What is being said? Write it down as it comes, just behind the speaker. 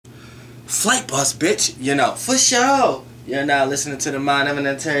Flight bus, bitch. You know, for sure. You're now listening to the Mind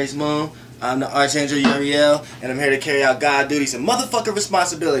Eminentary's Moon. I'm the Archangel Uriel, and I'm here to carry out God duties and motherfucking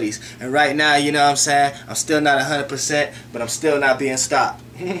responsibilities. And right now, you know what I'm saying? I'm still not 100%, but I'm still not being stopped.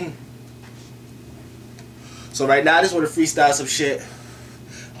 So right now, I just want to freestyle some shit.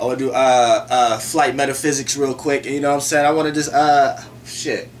 I want to do flight metaphysics real quick. And you know what I'm saying? I want to just,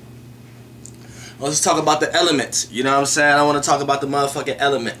 shit. Let's talk about the elements. You know what I'm saying? I want to talk about the motherfucking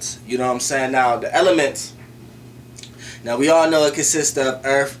elements. You know what I'm saying? Now, the elements. Now, we all know it consists of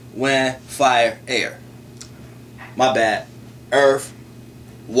earth, wind, fire, air. My bad. Earth,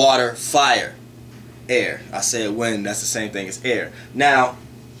 water, fire, air. I said wind. That's the same thing as air. Now,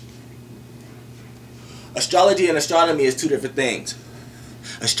 astrology and astronomy is two different things.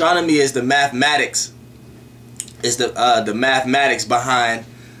 Astronomy is the mathematics. Is the mathematics behind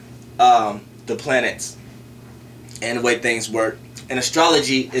the planets and the way things work. And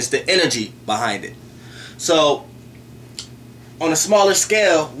astrology is the energy behind it. So, on a smaller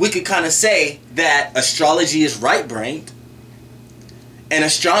scale, we could kind of say that astrology is right-brained and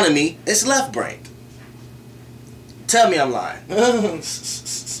astronomy is left-brained. Tell me I'm lying.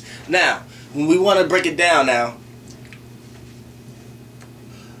 Now, when we want to break it down now,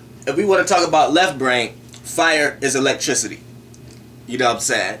 if we want to talk about left-brain, fire is electricity. You know what I'm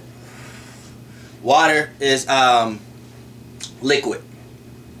saying? Water is liquid.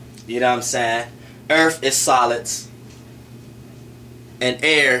 You know what I'm saying? Earth is solids. And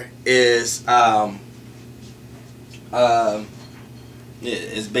air is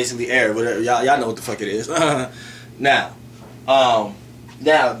it's basically air. Whatever y'all know what the fuck it is. Now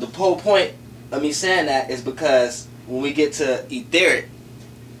the whole point of me saying that is because when we get to etheric,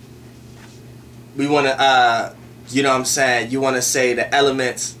 we want to you know what I'm saying, you want to say the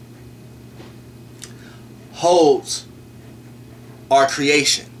elements holds our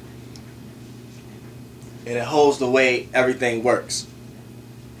creation, and it holds the way everything works.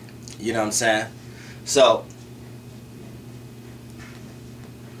 You know what I'm saying? So,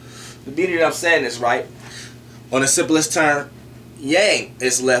 the beauty that I'm saying is right. On the simplest term, yang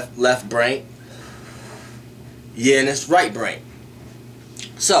is left brain, yin is right brain.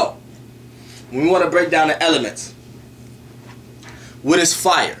 So, when we want to break down the elements, what is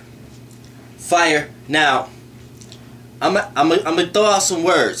fire? Fire. Now, I'm gonna throw out some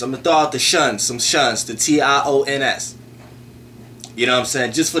words. I'm gonna throw out the shuns, some shuns, the T-I-O-N-S. You know what I'm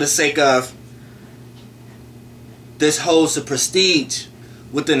saying? Just for the sake of this holds the prestige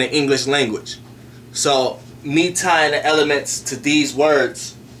within the English language. So me tying the elements to these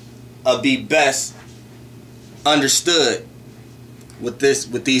words will be best understood with these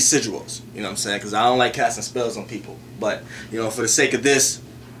sigils. You know what I'm saying? Because I don't like casting spells on people. But you know, for the sake of this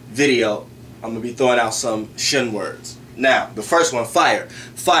video, I'm gonna be throwing out some shun words. Now, the first one, fire.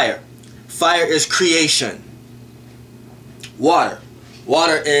 Fire. Fire is creation. Water.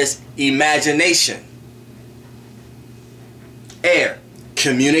 Water is imagination. Air.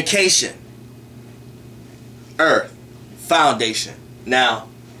 Communication. Earth. Foundation. Now,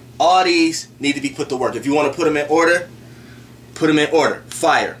 all these need to be put to work. If you want to put them in order, put them in order.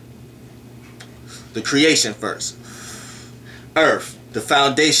 Fire. The creation first. Earth. The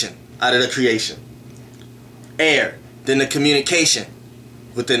foundation out of the creation. Air. Then the communication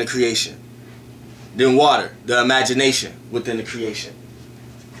within the creation. Then water, the imagination within the creation.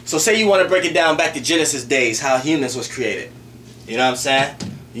 So say you want to break it down back to Genesis days, how humans was created. You know what I'm saying?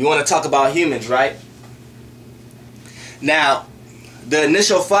 You want to talk about humans, right? Now, the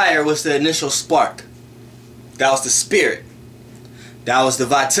initial fire was the initial spark. That was the spirit. That was the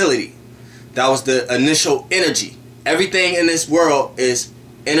vitality. That was the initial energy. Everything in this world is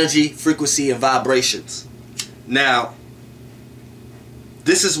energy, frequency, and vibrations. Now,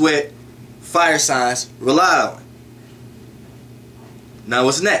 this is what fire signs rely on. Now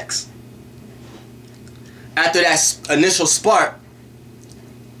what's next? After that initial spark,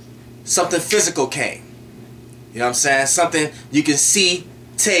 something physical came. You know what I'm saying? Something you can see,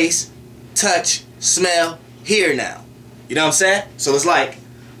 taste, touch, smell, hear now. You know what I'm saying? So it's like,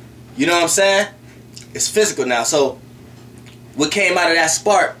 you know what I'm saying? It's physical now. So what came out of that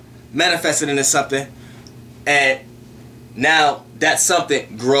spark manifested into something, and now that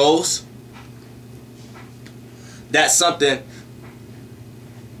something grows. That something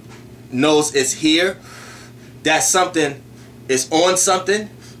knows it's here. That something is on something.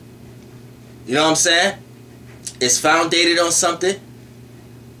 You know what I'm saying? It's founded on something.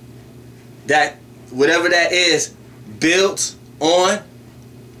 That whatever that is builds on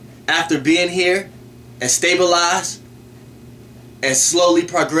after being here and stabilize and slowly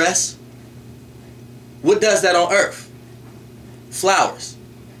progress. What does that on earth? Flowers.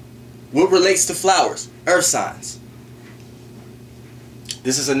 What relates to flowers? Earth signs.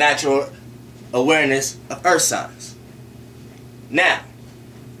 This is a natural awareness of earth signs. Now,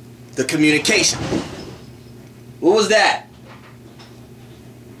 the communication. What was that?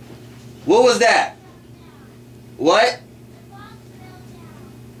 What was that? What?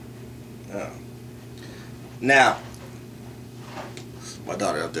 Oh. Now, my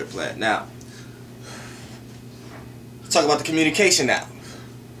daughter up there playing. Now, let's talk about the communication now.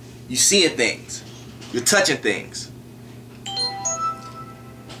 You seeing things. You're touching things.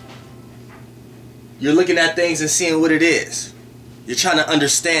 You're looking at things and seeing what it is. You're trying to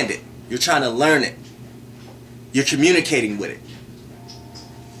understand it. You're trying to learn it. You're communicating with it.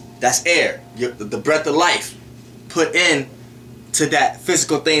 That's air. The breath of life put in to that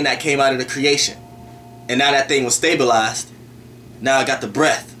physical thing that came out of the creation. And now that thing was stabilized. Now I got the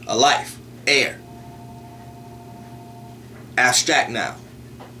breath of life. Air. Abstract now.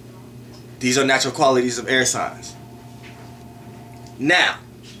 These are natural qualities of air signs. Now,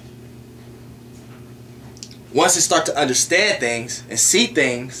 once you start to understand things and see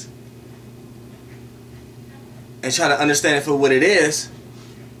things and try to understand it for what it is,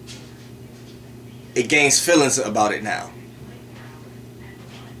 it gains feelings about it now.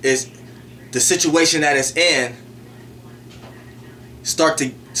 It's the situation that it's in start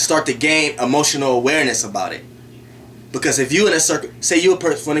to gain emotional awareness about it. Because if you in a say you a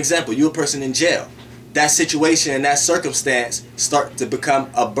person, for an example, you a person in jail, that situation and that circumstance start to become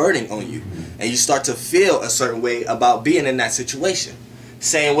a burden on you, and you start to feel a certain way about being in that situation.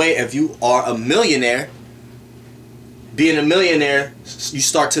 Same way, if you are a millionaire, being a millionaire, you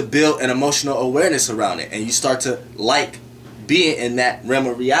start to build an emotional awareness around it, and you start to like being in that realm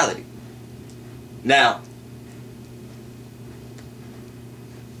of reality. Now,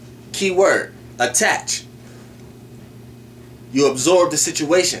 key word, attach. You absorb the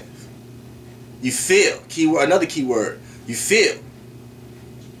situation. You feel. Keyword, another key word. You feel.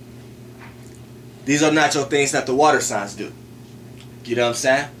 These are natural things that the water signs do. You know what I'm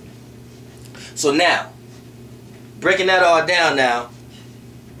saying? So now, breaking that all down now,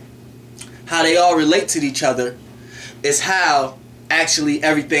 how they all relate to each other is how actually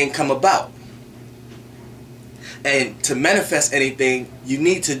everything come about. And to manifest anything, you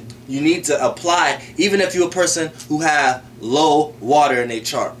need to apply, even if you're a person who have low water in their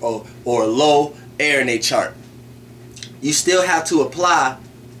chart or low air in their chart. You still have to apply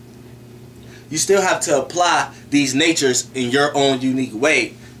these natures in your own unique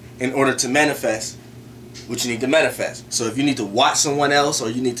way in order to manifest what you need to manifest. So if you need to watch someone else, or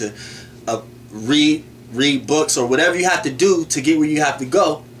you need to read books, or whatever you have to do to get where you have to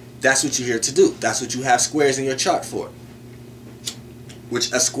go, that's what you're here to do. That's what you have squares in your chart for.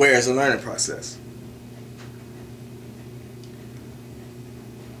 Which a square is a learning process.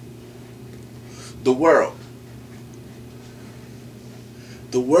 The world.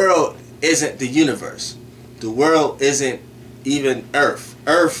 The world isn't the universe. The world isn't even Earth.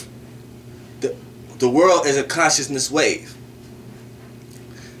 The world is a consciousness wave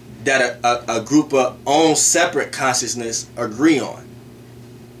that a group of own separate consciousness agree on.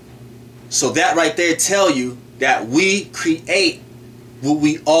 So that right there tell you that we create what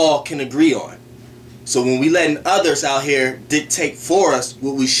we all can agree on. So when we letting others out here dictate for us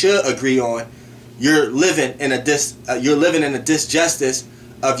what we should agree on, you're living in a disjustice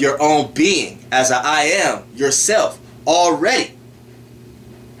of your own being as I am yourself already.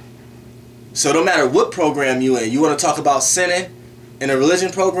 So no matter what program you in, you want to talk about sinning in a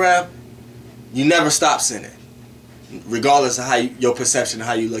religion program, you never stop sinning. Regardless of how your perception of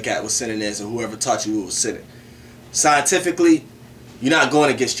how you look at what sinning is, or whoever taught you what was sinning. Scientifically, you're not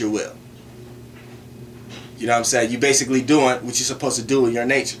going against your will. You know what I'm saying? You're basically doing what you're supposed to do in your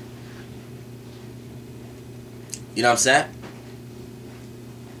nature. You know what I'm saying?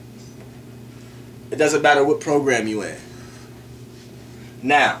 It doesn't matter what program you in.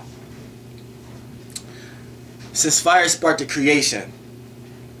 Now, since fire sparked the creation,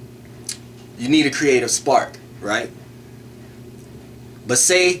 you need a creative spark, right? But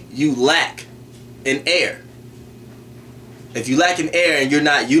say you lack in air. If you lack in air and you're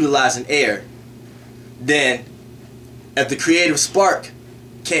not utilizing air, then if the creative spark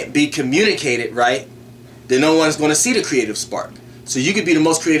can't be communicated right, then no one's going to see the creative spark. So you could be the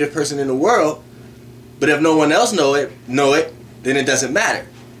most creative person in the world, but if no one else know it, then it doesn't matter.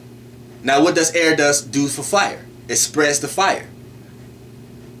 Now what does air do for fire? It spreads the fire.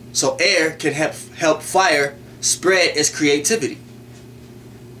 So air can help fire spread its creativity.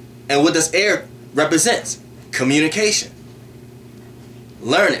 And what does air represent? Communication,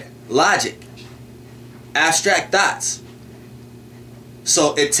 learning, logic, abstract thoughts.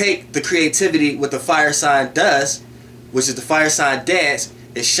 So it take the creativity what the fire sign does, which is the fire sign dance.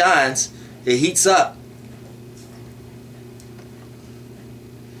 It shines, it heats up,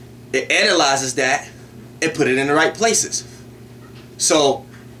 it analyzes that, and put it in the right places. So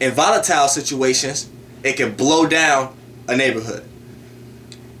in volatile situations, it can blow down a neighborhood.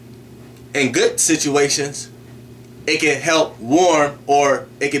 In good situations, it can help warm, or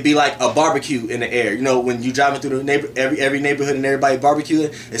it could be like a barbecue in the air. You know, when you driving through the every neighborhood and everybody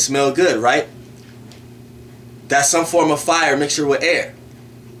barbecuing, it smells good, right? That's some form of fire mixture with air.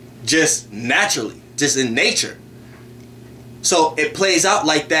 Just naturally, just in nature. So it plays out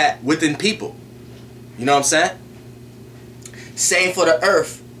like that within people. You know what I'm saying? Same for the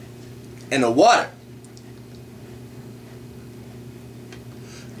earth and the water.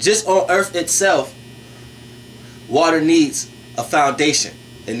 Just on earth itself, water needs a foundation.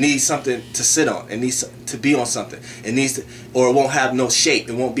 It needs something to sit on. It needs to be on something. It needs to, or it won't have no shape.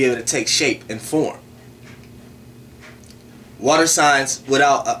 It won't be able to take shape and form. Water signs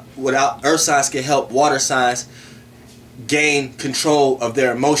without earth signs can help water signs gain control of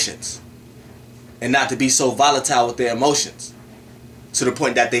their emotions and not to be so volatile with their emotions to the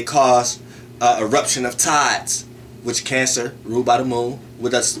point that they cause eruption of tides, which Cancer, ruled by the moon.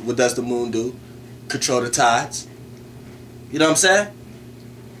 What does the moon do? Control the tides. You know what I'm saying?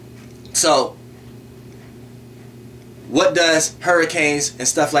 So what does hurricanes and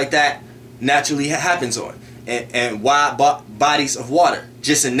stuff like that naturally happens on? And why bodies of water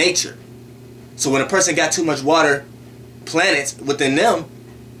just in nature. So when a person got too much water planets within them,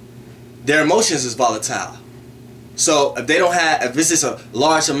 their emotions is volatile. So if they don't have, if this is a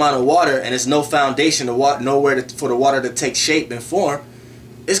large amount of water and there's no foundation, nowhere for the water to take shape and form,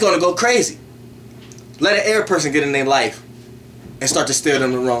 it's gonna go crazy. Let an air person get in their life and start to steer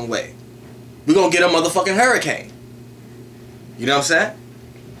them the wrong way. We're gonna get a motherfucking hurricane. You know what I'm saying?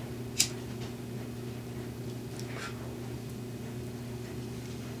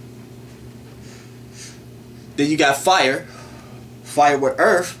 Then you got fire. Fire with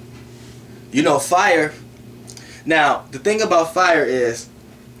earth. You know, fire. Now, the thing about fire is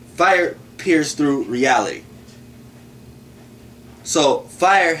fire peers through reality. So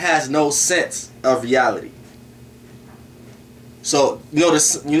fire has no sense of reality. So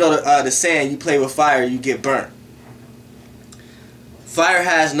the saying, you play with fire, you get burnt. Fire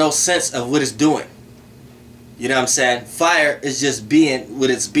has no sense of what it's doing. You know what I'm saying? Fire is just being what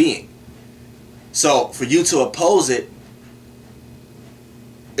it's being. So for you to oppose it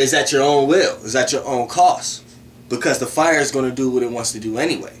is at your own will, is at your own cost, because the fire is going to do what it wants to do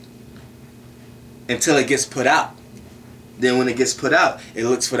anyway until it gets put out. Then when it gets put out, it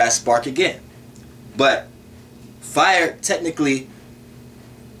looks for that spark again. But fire technically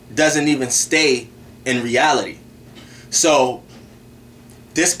doesn't even stay in reality. So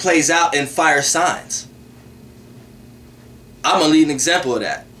this plays out in fire signs. I'm a leading example of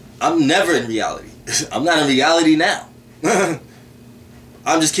that. I'm never in reality. I'm not in reality now.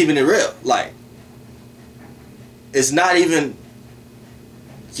 I'm just keeping it real. Like, it's not even,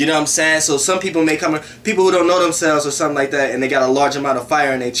 you know what I'm saying? So some people may come, people who don't know themselves or something like that, and they got a large amount of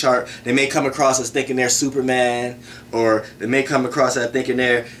fire in their chart, they may come across as thinking they're Superman, or they may come across as thinking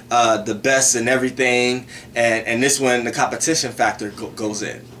they're the best in everything, and this when the competition factor goes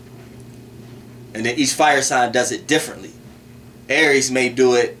in. And then each fire sign does it differently. Aries may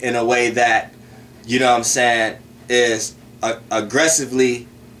do it in a way that, you know what I'm saying, is aggressively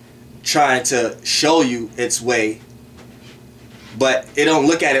trying to show you its way, but it don't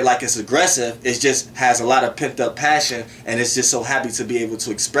look at it like it's aggressive. It just has a lot of pent up passion, and it's just so happy to be able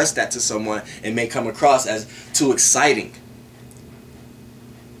to express that to someone. It may come across as too exciting.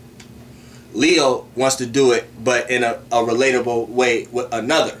 Leo wants to do it, but in a relatable way with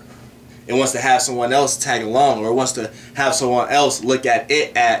another. It wants to have someone else tag along, or it wants to have someone else look at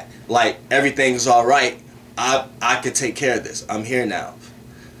it at like everything's all right. I could take care of this. I'm here now,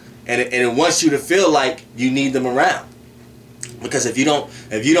 and it wants you to feel like you need them around. Because if you don't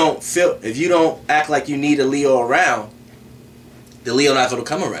act like you need a Leo around, the Leo not going to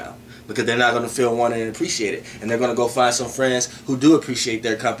come around, because they're not going to feel wanted and appreciated, and they're going to go find some friends who do appreciate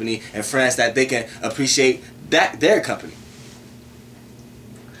their company, and friends that they can appreciate their company.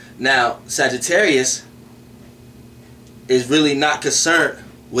 Now, Sagittarius is really not concerned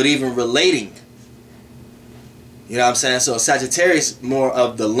with even relating. You know what I'm saying? So Sagittarius more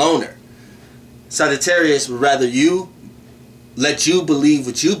of the loner. Sagittarius would rather you let you believe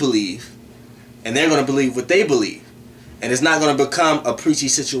what you believe, and they're going to believe what they believe. And it's not going to become a preachy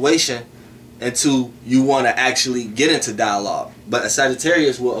situation until you want to actually get into dialogue. But a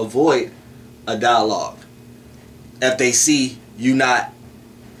Sagittarius will avoid a dialogue if they see you not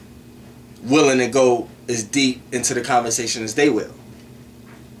willing to go as deep into the conversation as they will.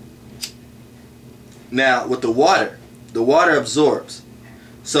 Now, with the water absorbs.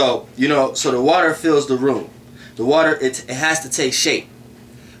 So, you know, so the water fills the room. The water, it has to take shape.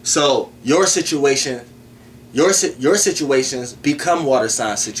 So your situations become water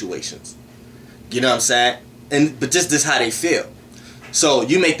sign situations. You know what I'm saying? But just this how they feel. So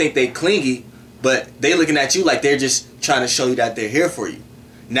you may think they clingy, but they looking at you like they're just trying to show you that they're here for you.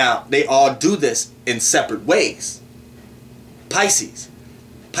 Now, they all do this in separate ways. Pisces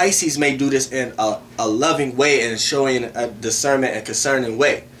may do this in a loving way and showing a discernment and concerning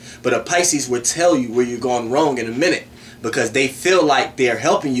way. But a Pisces will tell you where you're going wrong in a minute, because they feel like they're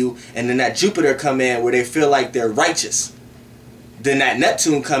helping you, and then that Jupiter come in where they feel like they're righteous. Then that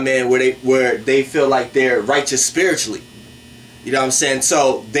Neptune come in where they feel like they're righteous spiritually. You know what I'm saying?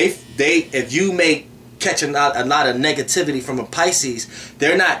 So if you may catch a lot of negativity from a Pisces,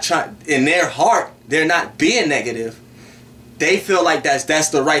 they're not trying, in their heart, they're not being negative. They feel like that's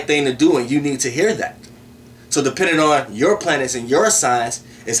the right thing to do, and you need to hear that. So depending on your planets and your signs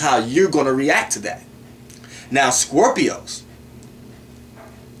is how you're going to react to that. Now, Scorpios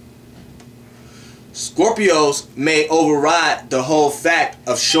may override the whole fact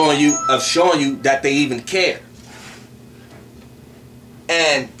of showing you that they even care.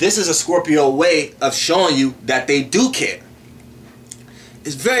 And this is a Scorpio way of showing you that they do care.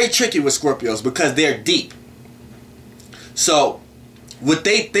 It's very tricky with Scorpios because they're deep. So what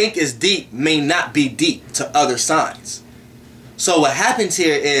they think is deep may not be deep to other signs. So what happens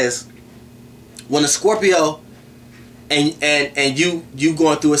here is when a Scorpio and you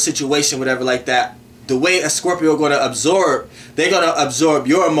going through a situation, whatever like that, the way a Scorpio going to absorb, they're going to absorb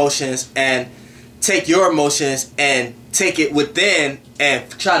your emotions and take your emotions and take it within and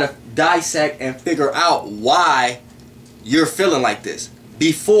try to dissect and figure out why you're feeling like this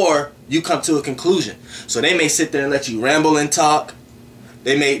before you come to a conclusion. So they may sit there and let you ramble and talk.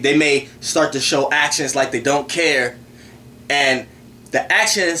 They may start to show actions like they don't care, and the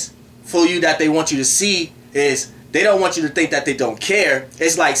actions for you that they want you to see is they don't want you to think that they don't care.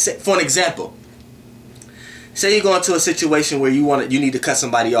 It's like, for an example, say you go into a situation where you need to cut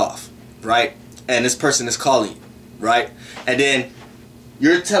somebody off, right? And this person is calling you, right? And then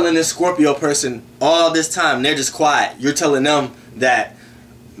you're telling this Scorpio person all this time, they're just quiet. You're telling them that,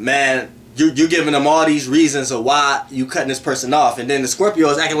 man, you're giving them all these reasons of why you cutting this person off, and then the Scorpio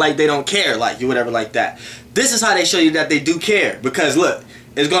is acting like they don't care, like you, whatever like that. This is how they show you that they do care, because look,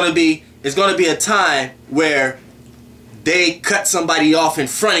 it's gonna be a time where they cut somebody off in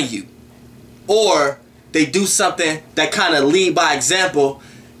front of you, or they do something that kind of lead by example,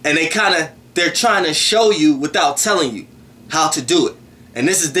 and they're trying to show you without telling you how to do it. And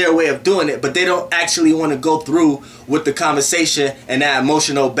this is their way of doing it, but they don't actually want to go through with the conversation and that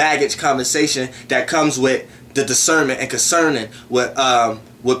emotional baggage conversation that comes with the discernment and concerning with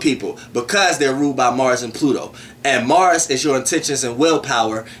people, because they're ruled by Mars and Pluto. And Mars is your intentions and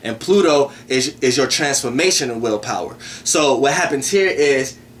willpower, and Pluto is your transformation and willpower. So what happens here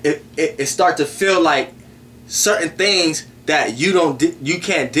is it starts to feel like certain things that you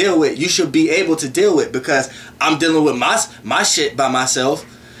can't deal with, you should be able to deal with, because I'm dealing with my shit by myself,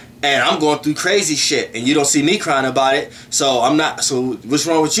 and I'm going through crazy shit, and you don't see me crying about it. So I'm not. So what's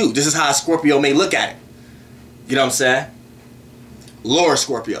wrong with you? This is how a Scorpio may look at it. You know what I'm saying? Lower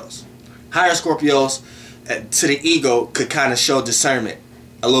Scorpios, higher Scorpios, to the ego could kind of show discernment,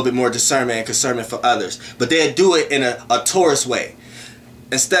 a little bit more discernment and concernment for others, but they'd do it in a Taurus way.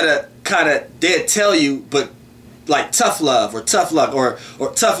 Instead of they'd tell you, but like tough love or tough luck or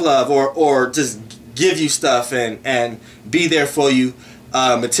tough love or just give you stuff and be there for you,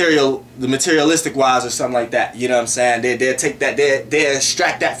 the materialistic wise or something like that. You know what I'm saying? They'll take that, they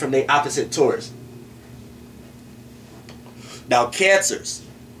extract that from their opposite Taurus. Now Cancers,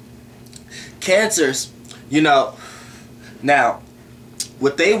 you know, now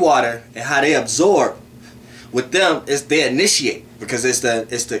with they water and how they absorb, with them is they initiate, because it's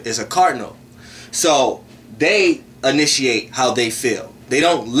a cardinal. So they initiate how they feel. They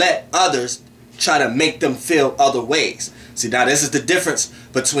don't let others try to make them feel other ways. See, now this is the difference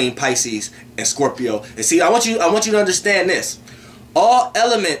between Pisces and Scorpio. And see, I want you to understand this. All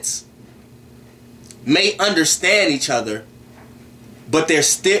elements may understand each other, but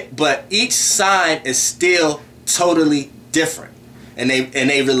each sign is still totally different. And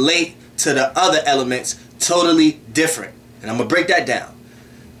they relate to the other elements totally different. And I'm gonna break that down.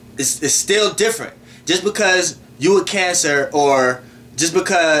 It's still different. Just because you a Cancer, or just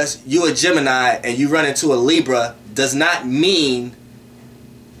because you a Gemini and you run into a Libra, does not mean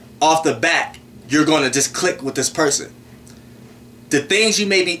off the bat you're going to just click with this person. the things you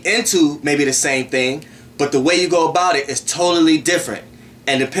may be into may be the same thing, but the way you go about it is totally different.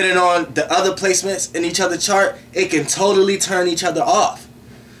 And depending on the other placements in each other's chart, it can totally turn each other off.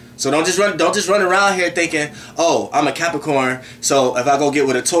 So don't just run around here thinking, oh, I'm a Capricorn, so if I go get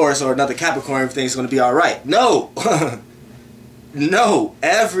with a Taurus or another Capricorn, everything's going to be all right. No. No.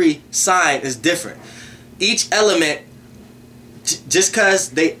 Every sign is different. Each element, just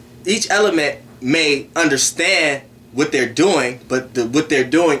because each element may understand what they're doing, but what they're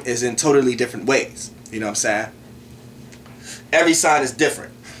doing is in totally different ways. You know what I'm saying? Every sign is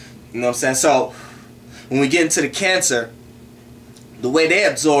different. You know what I'm saying? So when we get into the Cancer, the way they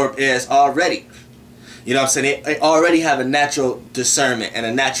absorb is already, you know what I'm saying, they already have a natural discernment and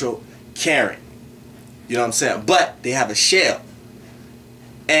a natural caring. You know what I'm saying? But they have a shell.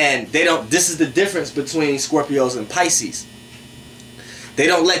 And they don't, this is the difference between Scorpios and Pisces. They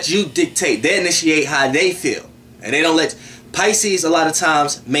don't let you dictate. They initiate how they feel. And they don't let, Pisces a lot of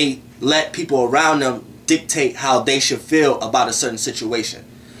times may let people around them dictate how they should feel about a certain situation.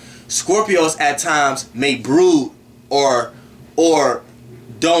 Scorpios at times may brood or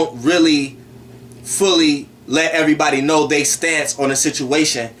don't really fully let everybody know they stance on a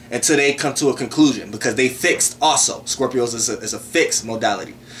situation until they come to a conclusion, because they fixed also. Scorpios is a fixed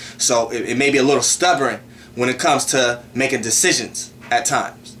modality. So it may be a little stubborn when it comes to making decisions at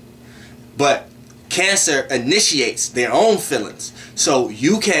times. But Cancer initiates their own feelings. So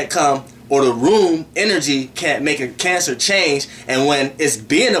you can't come, or the room energy can't make a Cancer change, and when it's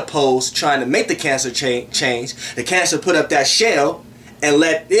being opposed trying to make the Cancer change, the Cancer put up that shell and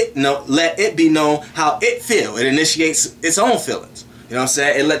let it be known how it feel. It initiates its own feelings. You know what I'm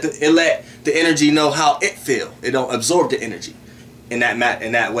saying? It let the energy know how it feel. It don't absorb the energy in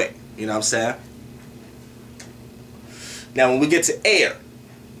that way. You know what I'm saying? Now when we get to air,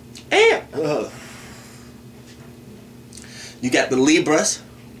 you got the Libras,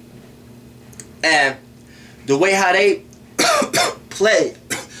 and the way how they play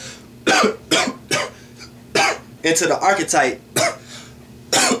into the archetype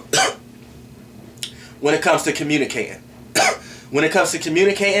when it comes to communicating. When it comes to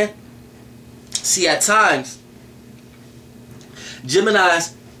communicating, see, at times,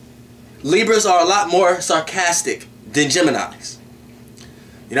 Libras are a lot more sarcastic than Geminis.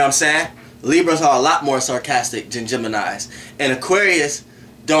 You know what I'm saying? Libras are a lot more sarcastic than Geminis. And Aquarius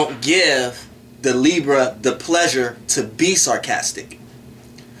don't give the Libra the pleasure to be sarcastic.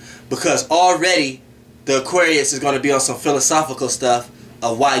 Because already the Aquarius is going to be on some philosophical stuff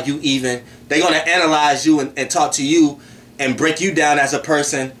of why you even, they're going to analyze you and talk to you and break you down as a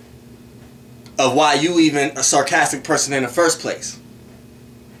person of why you even a sarcastic person in the first place.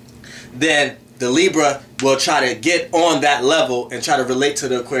 Then the Libra will try to get on that level and try to relate to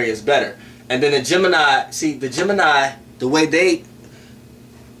the Aquarius better. And then the Gemini, see, the Gemini, the way they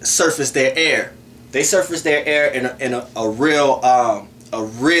surface their air, they surface their air in a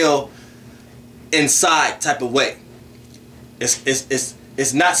real inside type of way.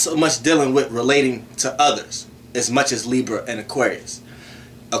 It's not so much dealing with relating to others as much as Libra and Aquarius.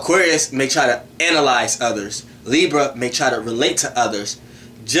 Aquarius may try to analyze others. Libra may try to relate to others.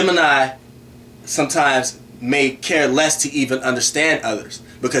 Gemini sometimes may care less to even understand others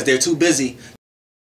because they're too busy